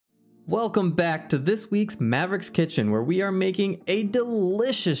Welcome back to this week's Maverick's Kitchen, where we are making a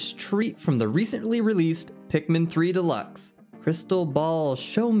delicious treat from the recently released Pikmin 3 Deluxe. Crystal Ball,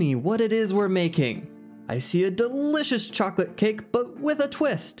 show me what it is we're making. I see a delicious chocolate cake, but with a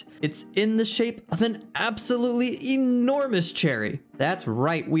twist. It's in the shape of an absolutely enormous cherry. That's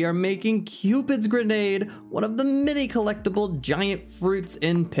right, we are making Cupid's Grenade, one of the many collectible giant fruits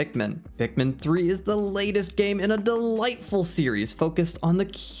in Pikmin. Pikmin 3 is the latest game in a delightful series focused on the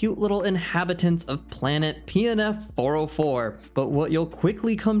cute little inhabitants of planet PNF 404. But what you'll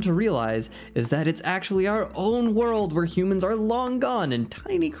quickly come to realize is that it's actually our own world where humans are long gone and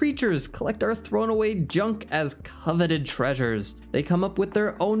tiny creatures collect our thrown away junk as coveted treasures. They come up with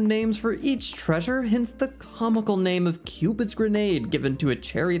their own names for each treasure, hence the comical name of Cupid's Grenade given to a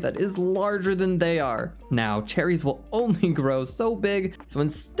cherry that is larger than they are. Now, cherries will only grow so big, so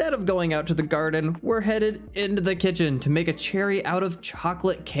instead of going out to the garden, we're headed into the kitchen to make a cherry out of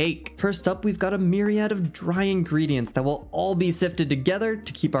chocolate cake. First up, we've got a myriad of dry ingredients that will all be sifted together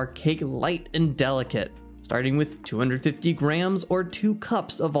to keep our cake light and delicate. Starting with 250 grams or 2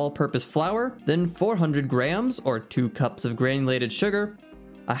 cups of all-purpose flour, then 400 grams or 2 cups of granulated sugar,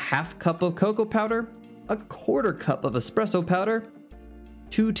 a half cup of cocoa powder, a quarter cup of espresso powder,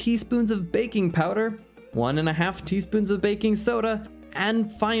 2 teaspoons of baking powder, 1.5 teaspoons of baking soda, and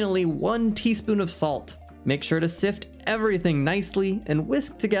finally 1 teaspoon of salt. Make sure to sift everything nicely and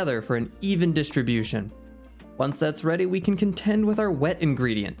whisk together for an even distribution. Once that's ready, we can contend with our wet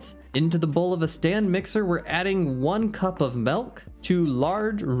ingredients. Into the bowl of a stand mixer, we're adding 1 cup of milk, 2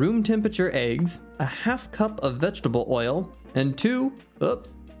 large room temperature eggs, a half cup of vegetable oil, and 2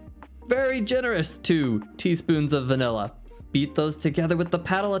 teaspoons of vanilla. Beat those together with the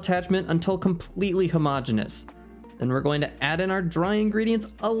paddle attachment until completely homogeneous. Then we're going to add in our dry ingredients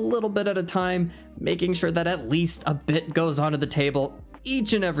a little bit at a time, making sure that at least a bit goes onto the table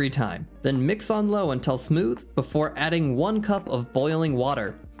each and every time. Then mix on low until smooth before adding 1 cup of boiling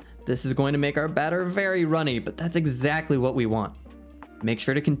water. This is going to make our batter very runny, but that's exactly what we want. Make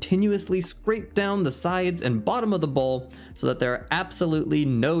sure to continuously scrape down the sides and bottom of the bowl so that there are absolutely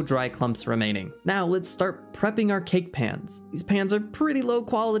no dry clumps remaining. Now let's start prepping our cake pans. These pans are pretty low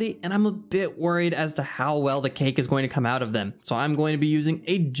quality and I'm a bit worried as to how well the cake is going to come out of them. So I'm going to be using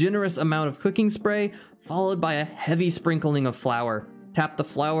a generous amount of cooking spray followed by a heavy sprinkling of flour. Tap the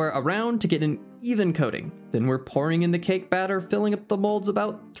flour around to get an even coating. Then we're pouring in the cake batter, filling up the molds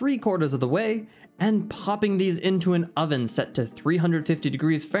about 3/4 of the way, and popping these into an oven set to 350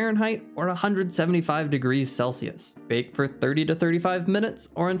 degrees Fahrenheit or 175 degrees Celsius. Bake for 30 to 35 minutes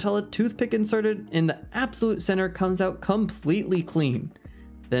or until a toothpick inserted in the absolute center comes out completely clean.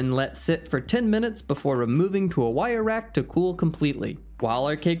 Then let sit for 10 minutes before removing to a wire rack to cool completely. While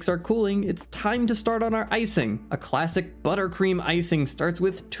our cakes are cooling, it's time to start on our icing. A classic buttercream icing starts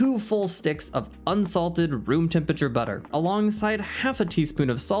with 2 full sticks of unsalted room temperature butter, alongside half a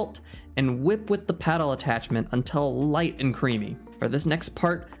teaspoon of salt, and whip with the paddle attachment until light and creamy. For this next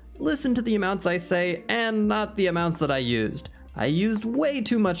part, listen to the amounts I say and not the amounts that I used. I used way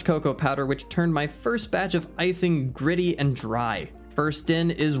too much cocoa powder, which turned my first batch of icing gritty and dry. First in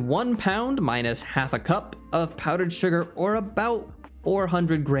is 1 pound minus half a cup of powdered sugar, or about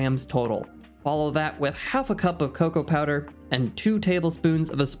 400 grams total. Follow that with half a cup of cocoa powder and 2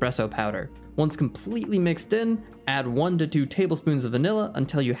 tablespoons of espresso powder. Once completely mixed in, add 1 to 2 tablespoons of vanilla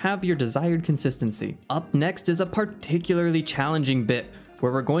until you have your desired consistency. Up next is a particularly challenging bit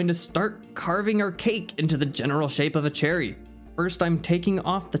where we're going to start carving our cake into the general shape of a cherry. First, I'm taking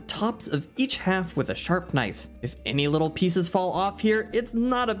off the tops of each half with a sharp knife. If any little pieces fall off here, it's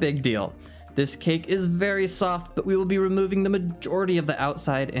not a big deal. This cake is very soft, but we will be removing the majority of the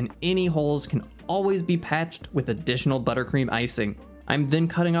outside, and any holes can always be patched with additional buttercream icing. I'm then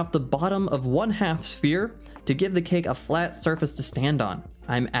cutting off the bottom of 1/2 sphere to give the cake a flat surface to stand on.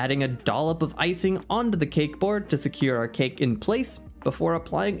 I'm adding a dollop of icing onto the cake board to secure our cake in place before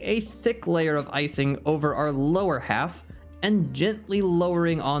applying a thick layer of icing over our lower half and gently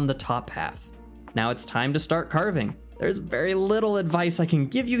lowering on the top half. Now it's time to start carving. There's very little advice I can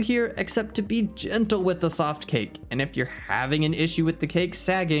give you here except to be gentle with the soft cake, and if you're having an issue with the cake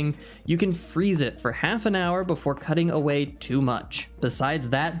sagging, you can freeze it for half an hour before cutting away too much. Besides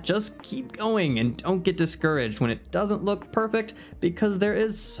that, just keep going and don't get discouraged when it doesn't look perfect, because there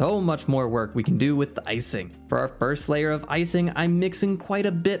is so much more work we can do with the icing. For our first layer of icing, I'm mixing quite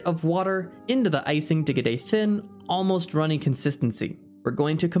a bit of water into the icing to get a thin, almost runny consistency. We're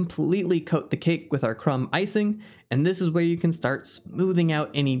going to completely coat the cake with our crumb icing, and this is where you can start smoothing out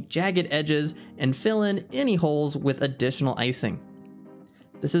any jagged edges and fill in any holes with additional icing.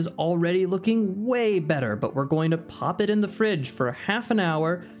 This is already looking way better, but we're going to pop it in the fridge for half an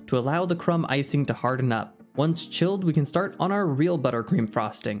hour to allow the crumb icing to harden up. Once chilled, we can start on our real buttercream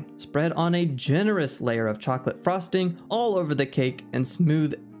frosting. Spread on a generous layer of chocolate frosting all over the cake and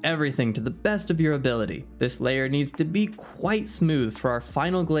smooth everything to the best of your ability. This layer needs to be quite smooth for our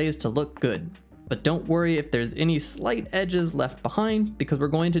final glaze to look good. But don't worry if there's any slight edges left behind, because we're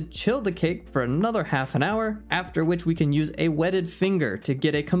going to chill the cake for another half an hour, after which we can use a wetted finger to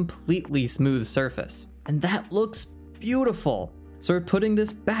get a completely smooth surface. And that looks beautiful! So we're putting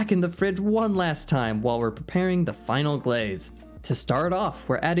this back in the fridge one last time while we're preparing the final glaze. To start off,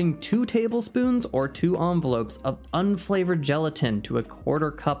 we're adding 2 tablespoons or 2 envelopes of unflavored gelatin to a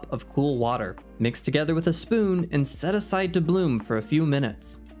 1/4 cup of cool water. Mix together with a spoon and set aside to bloom for a few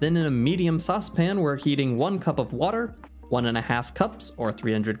minutes. Then in a medium saucepan, we're heating 1 cup of water, 1½ cups or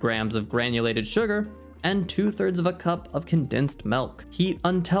 300 grams of granulated sugar, and 2/3 of a cup of condensed milk. Heat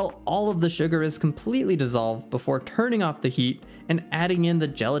until all of the sugar is completely dissolved before turning off the heat and adding in the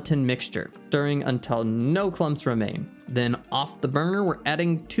gelatin mixture, stirring until no clumps remain. Then off the burner, we're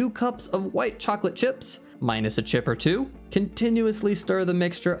adding 2 cups of white chocolate chips, minus a chip or 2. Continuously stir the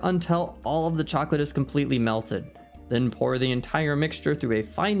mixture until all of the chocolate is completely melted. Then pour the entire mixture through a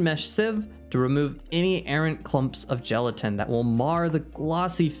fine mesh sieve to remove any errant clumps of gelatin that will mar the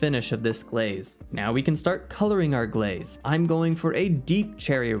glossy finish of this glaze. Now we can start coloring our glaze. I'm going for a deep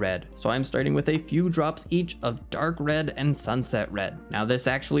cherry red, so I'm starting with a few drops each of dark red and sunset red. Now this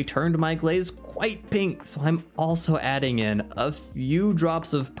actually turned my glaze quite pink, so I'm also adding in a few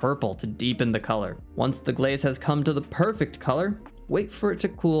drops of purple to deepen the color. Once the glaze has come to the perfect color, wait for it to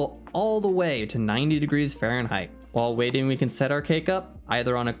cool all the way to 90 degrees Fahrenheit. While waiting, we can set our cake up,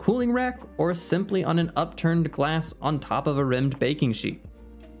 either on a cooling rack or simply on an upturned glass on top of a rimmed baking sheet.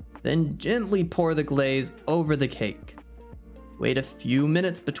 Then gently pour the glaze over the cake. Wait a few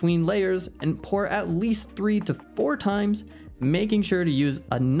minutes between layers and pour at least 3 to 4 times, making sure to use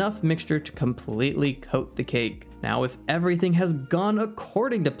enough mixture to completely coat the cake. Now if everything has gone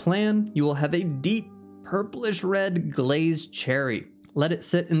according to plan, you will have a deep purplish red glazed cherry. Let it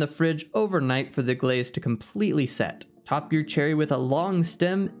sit in the fridge overnight for the glaze to completely set. Top your cherry with a long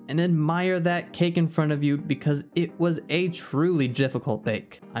stem and admire that cake in front of you because it was a truly difficult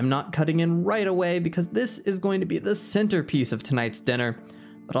bake. I'm not cutting in right away because this is going to be the centerpiece of tonight's dinner,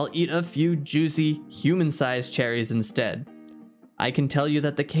 but I'll eat a few juicy, human-sized cherries instead. I can tell you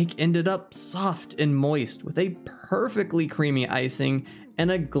that the cake ended up soft and moist with a perfectly creamy icing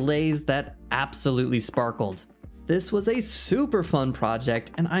and a glaze that absolutely sparkled. This was a super fun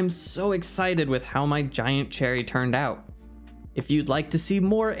project, and I'm so excited with how my giant cherry turned out. If you'd like to see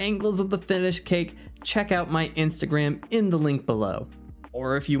more angles of the finished cake, check out my Instagram in the link below.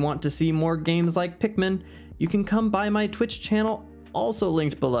 Or if you want to see more games like Pikmin, you can come by my Twitch channel, also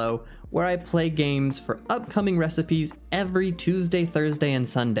linked below, where I play games for upcoming recipes every Tuesday, Thursday, and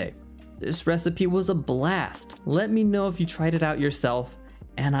Sunday. This recipe was a blast. Let me know if you tried it out yourself,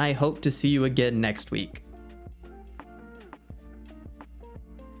 and I hope to see you again next week.